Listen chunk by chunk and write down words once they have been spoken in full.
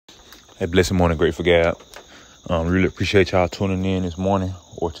Hey, blessed morning, grateful God. Really appreciate y'all tuning in this morning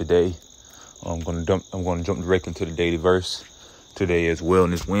or today. I'm gonna jump directly into the daily verse. Today is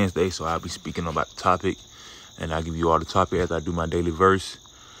Wellness Wednesday, so I'll be speaking about the topic, and I'll give you all the topic as I do my daily verse.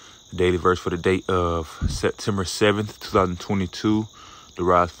 The daily verse for the date of September 7th, 2022,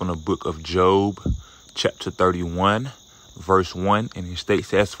 derives from the book of Job, chapter 31, verse 1, and it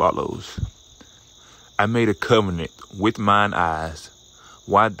states as follows: I made a covenant with mine eyes.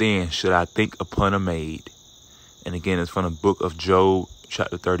 Why then should I think upon a maid? And again, it's from the book of Job,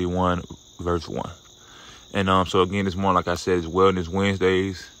 chapter 31, verse 1. And so again, this morning, like I said, it's Wellness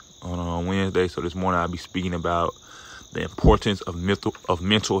Wednesdays on Wednesday. So this morning, I'll be speaking about the importance of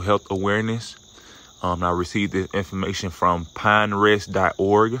mental health awareness. I received this information from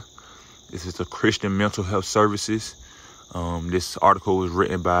pinerest.org. This is a Christian mental health services. This article was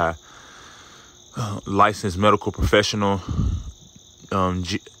written by licensed medical professional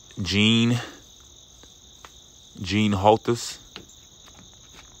Gene Holthus.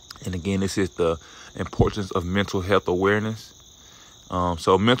 And again, this is the importance of mental health awareness.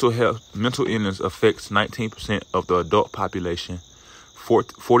 So mental illness affects 19% of the adult population,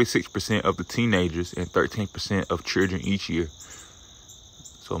 46% of the teenagers, and 13% of children each year.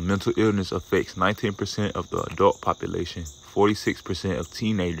 So mental illness affects 19% of the adult population, 46% of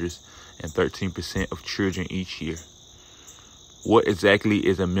teenagers, and 13% of children each year. What exactly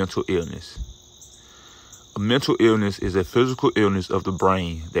is a mental illness? A mental illness is a physical illness of the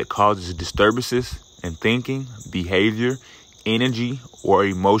brain that causes disturbances in thinking, behavior, energy, or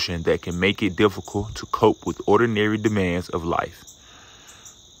emotion that can make it difficult to cope with ordinary demands of life.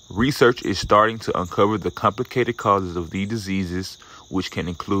 Research is starting to uncover the complicated causes of these diseases, which can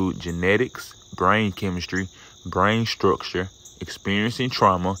include genetics, brain chemistry, brain structure, experiencing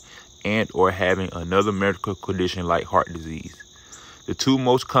trauma, and or having another medical condition like heart disease. The two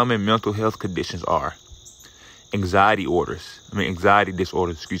most common mental health conditions are anxiety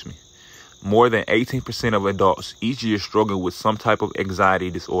disorders. More than 18% of adults each year struggle with some type of anxiety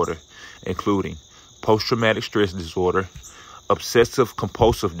disorder, including post-traumatic stress disorder, obsessive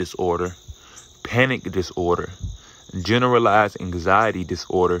compulsive disorder, panic disorder, generalized anxiety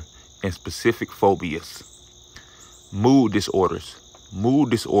disorder, and specific phobias. Mood disorders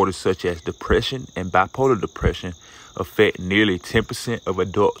such as depression and bipolar depression affect nearly 10% of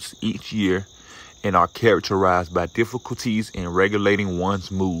adults each year and are characterized by difficulties in regulating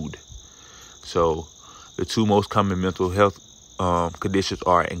one's mood. So the two most common mental health conditions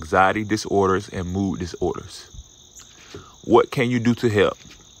are anxiety disorders and mood disorders. What can you do to help?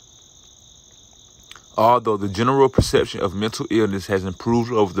 Although the general perception of mental illness has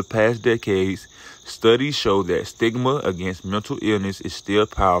improved over the past decades, studies show that stigma against mental illness is still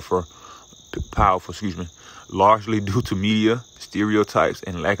powerful, largely due to media, stereotypes,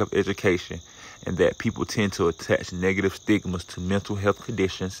 and lack of education, and that people tend to attach negative stigmas to mental health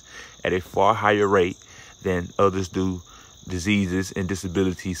conditions at a far higher rate than others do diseases and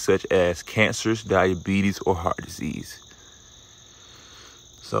disabilities such as cancers, diabetes, or heart disease.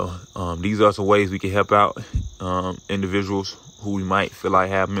 So these are some ways we can help out individuals who we might feel like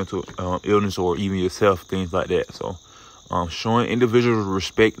have mental illness, or even yourself, things like that. So showing individuals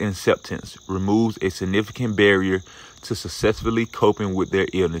respect and acceptance removes a significant barrier to successfully coping with their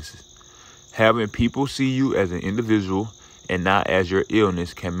illnesses. Having people see you as an individual and not as your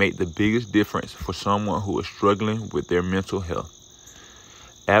illness can make the biggest difference for someone who is struggling with their mental health.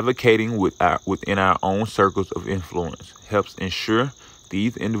 Advocating within our own circles of influence helps ensure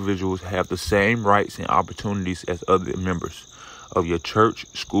these individuals have the same rights and opportunities as other members of your church,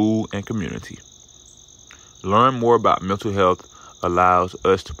 school, and community. Learn more about mental health allows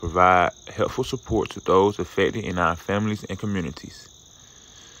us to provide helpful support to those affected in our families and communities.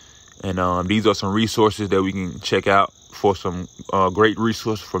 And these are some resources that we can check out for some great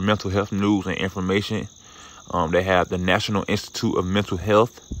resources for mental health news and information. They have the National Institute of Mental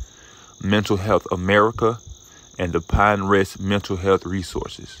Health, Mental Health America, and the Pinerest Mental Health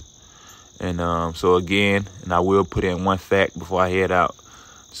Resources. And so again, and I will put in one fact before I head out.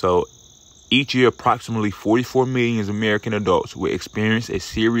 So each year, approximately 44 million American adults will experience a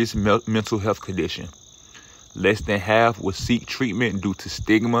serious mental health condition. Less than half will seek treatment due to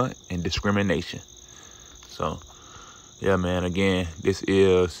stigma and discrimination. So, yeah, man, again, this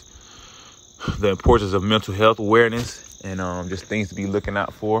is the importance of mental health awareness and just things to be looking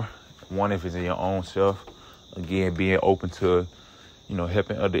out for. One, if it's in your own self. Again, being open to,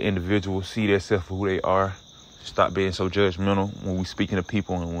 helping other individuals see themselves for who they are. Stop being so judgmental when we speaking to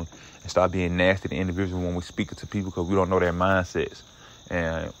people, and stop being nasty to individuals when we speaking to people, because we don't know their mindsets.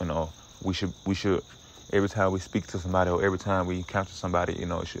 And, we should every time we speak to somebody or every time we encounter somebody, you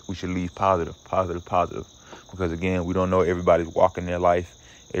know, we should leave positive. Because again, we don't know everybody's walking their life.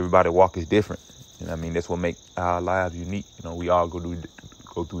 Everybody's walk is different. You know what I mean? That's what makes our lives unique. You know, we all go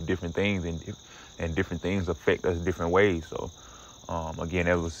through different things, and different things affect us different ways. So, again,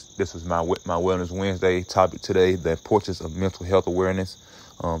 this was my Wellness Wednesday topic today, the importance of mental health awareness.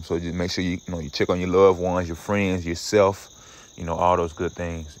 So just make sure you check on your loved ones, your friends, yourself, you know, all those good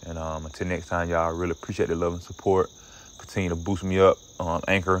things. And until next time, y'all, I really appreciate the love and support. Continue to boost me up on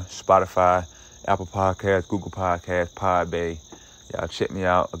Anchor, Spotify, Apple Podcasts, Google Podcasts, Podbay. Y'all check me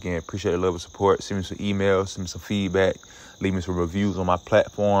out. Again, appreciate the love and support. Send me some emails, send me some feedback. Leave me some reviews on my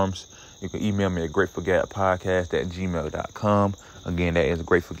platforms. You can email me at gratefulgappodcast@gmail.com. Again, that is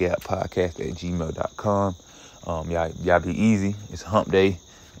gratefulgappodcast@gmail.com. Y'all be easy. It's hump day.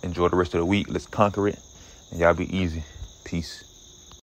 Enjoy the rest of the week. Let's conquer it. And y'all be easy. Peace.